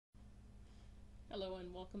Hello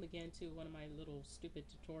and welcome again to one of my little stupid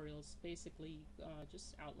tutorials, basically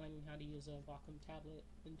just outlining how to use a Wacom tablet,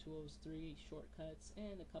 Intuos3 shortcuts,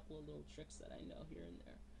 and a couple of little tricks that I know here and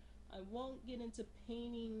there. I won't get into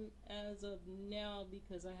painting as of now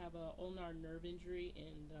because I have a ulnar nerve injury,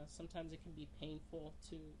 and sometimes it can be painful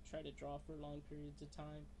to try to draw for long periods of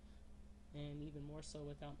time, and even more so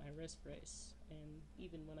without my wrist brace. And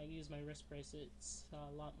even when I use my wrist brace, it's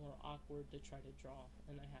a lot more awkward to try to draw,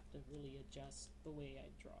 and I have to really adjust the way I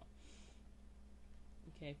draw.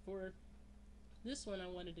 Okay, for this one I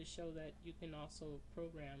wanted to show that you can also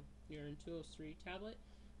program your Intuos3 tablet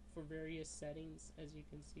for various settings. As you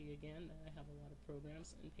can see, again, I have a lot of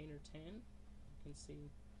programs in Painter 10. You can see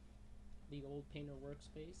the old Painter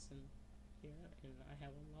workspace and here, and I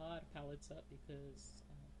have a lot of palettes up because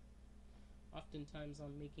oftentimes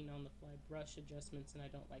I'm making on the fly brush adjustments and I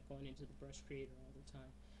don't like going into the brush creator all the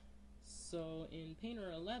time. So in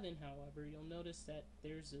Painter 11, however, you'll notice that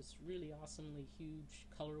there's this really awesomely huge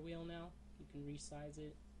color wheel now. You can resize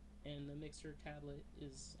it, and the mixer tablet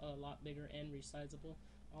is a lot bigger and resizable.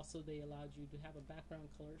 Also, they allowed you to have a background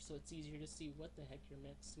color so it's easier to see what the heck you're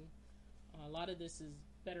mixing. A lot of this is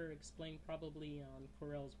better explained probably on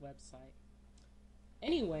Corel's website.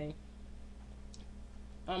 Anyway,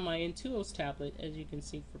 on my Intuos tablet, as you can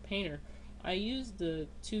see for Painter, I use the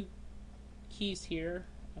two keys here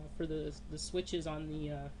for the switches on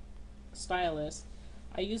the stylus.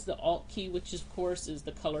 I use the Alt key, which of course is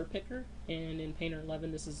the color picker, and in Painter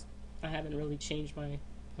 11 I haven't really changed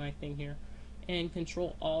my thing here. And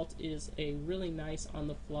Control Alt is a really nice on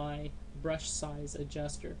the fly brush size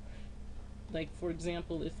adjuster. Like for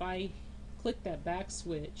example, if I click that back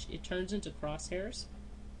switch, it turns into crosshairs,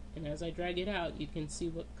 and as I drag it out you can see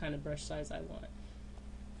what kind of brush size I want,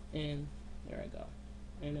 and there I go.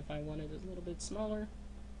 And if I want it a little bit smaller,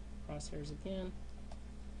 crosshairs again,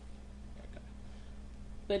 there I go.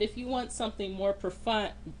 But if you want something more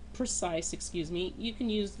precise, you can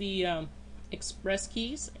use the express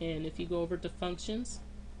keys, and if you go over to functions,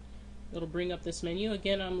 it'll bring up this menu.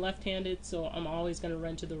 Again, I'm left-handed, so I'm always going to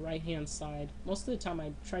run to the right-hand side. Most of the time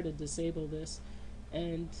I try to disable this,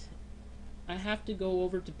 and I have to go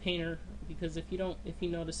over to Painter because if you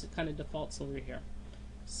notice, it kind of defaults over here.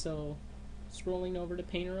 So scrolling over to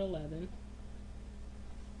Painter 11,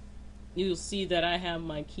 you'll see that I have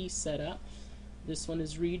my keys set up. This one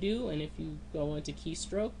is redo, and if you go into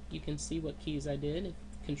keystroke, you can see what keys I did.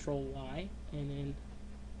 Control Y, and then,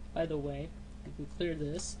 by the way, you can clear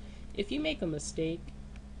this. If you make a mistake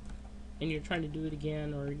and you're trying to do it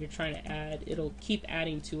again, or you're trying to add, it'll keep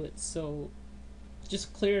adding to it, so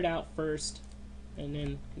just clear it out first and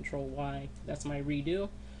then Control Y. That's my redo.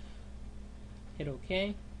 Hit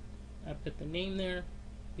OK. I put the name there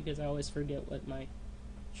because I always forget what my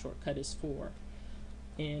shortcut is for.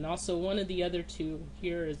 And also one of the other two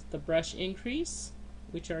here is the brush increase,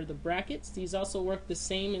 which are the brackets. These also work the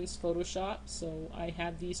same in Photoshop, so I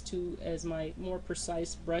have these two as my more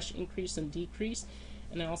precise brush increase and decrease,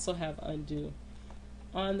 and I also have undo.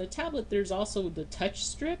 On the tablet there's also the touch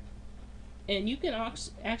strip, and you can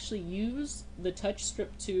actually use the touch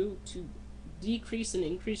strip too to decrease and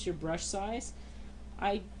increase your brush size.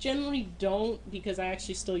 I generally don't, because I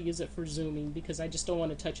actually still use it for zooming, because I just don't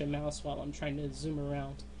want to touch a mouse while I'm trying to zoom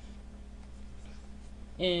around.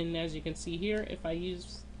 And as you can see here, if I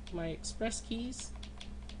use my express keys,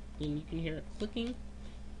 and you can hear it clicking,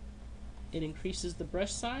 it increases the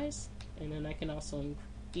brush size, and then I can also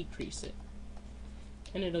decrease it.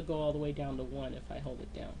 And it'll go all the way down to 1 if I hold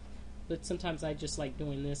it down. But sometimes I just like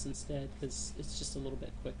doing this instead because it's just a little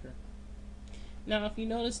bit quicker. Now if you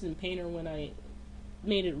noticed in Painter, when I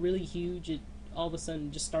made it really huge, it all of a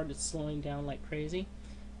sudden just started slowing down like crazy.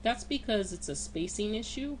 That's because it's a spacing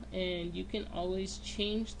issue, and you can always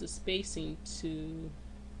change the spacing to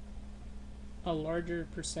a larger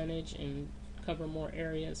percentage and cover more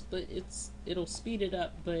areas, but it'll speed it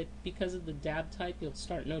up. But because of the dab type, you'll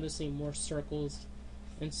start noticing more circles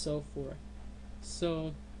and so forth.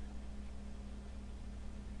 So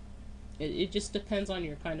it just depends on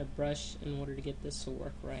your kind of brush in order to get this to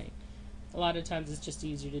work right. A lot of times it's just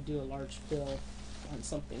easier to do a large fill on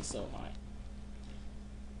something so high.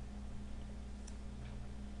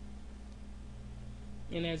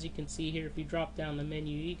 And as you can see here, if you drop down the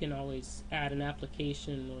menu, you can always add an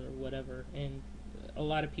application or whatever. And a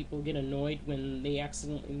lot of people get annoyed when they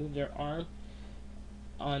accidentally move their arm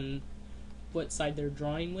on what side they're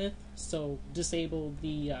drawing with. So disable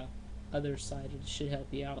the other side. It should help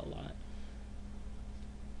you out a lot.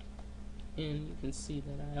 And you can see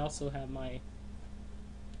that I also have my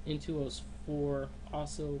Intuos 4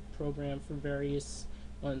 also programmed for various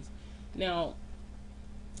ones. Now,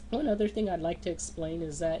 One other thing I'd like to explain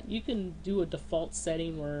is that you can do a default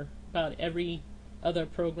setting where about every other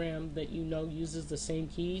program that you know uses the same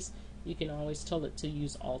keys, you can always tell it to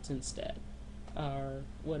use Alt instead, or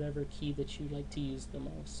whatever key that you like to use the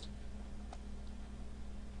most.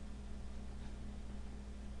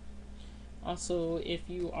 Also, if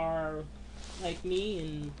you are like me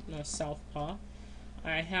in Southpaw,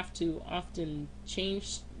 I have to often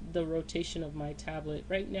change the rotation of my tablet.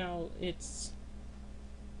 Right now it's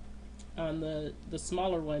on the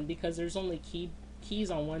smaller one because there's only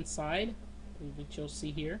keys on one side, which you'll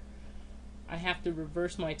see here. I have to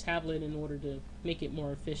reverse my tablet in order to make it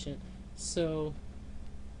more efficient. So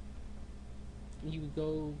you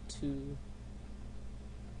go to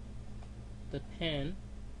the pen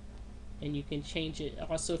and you can change it.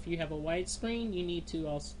 Also, if you have a widescreen, you need to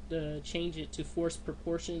also change it to forced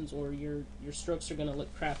proportions, or your strokes are going to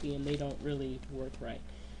look crappy and they don't really work right.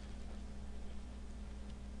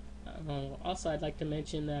 Also, I'd like to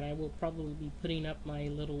mention that I will probably be putting up my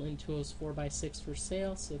little Intuos 4x6 for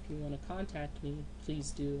sale, so if you want to contact me,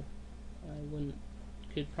 please do.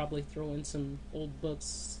 Could probably throw in some old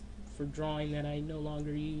books for drawing that I no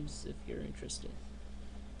longer use if you're interested.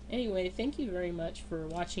 Anyway, thank you very much for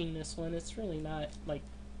watching this one. It's really not like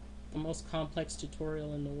the most complex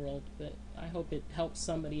tutorial in the world, but I hope it helps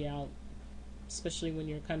somebody out, especially when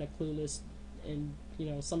you're kind of clueless and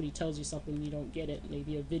somebody tells you something you don't get it.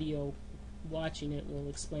 Maybe a video watching it will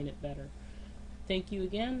explain it better. Thank you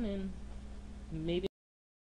again, and maybe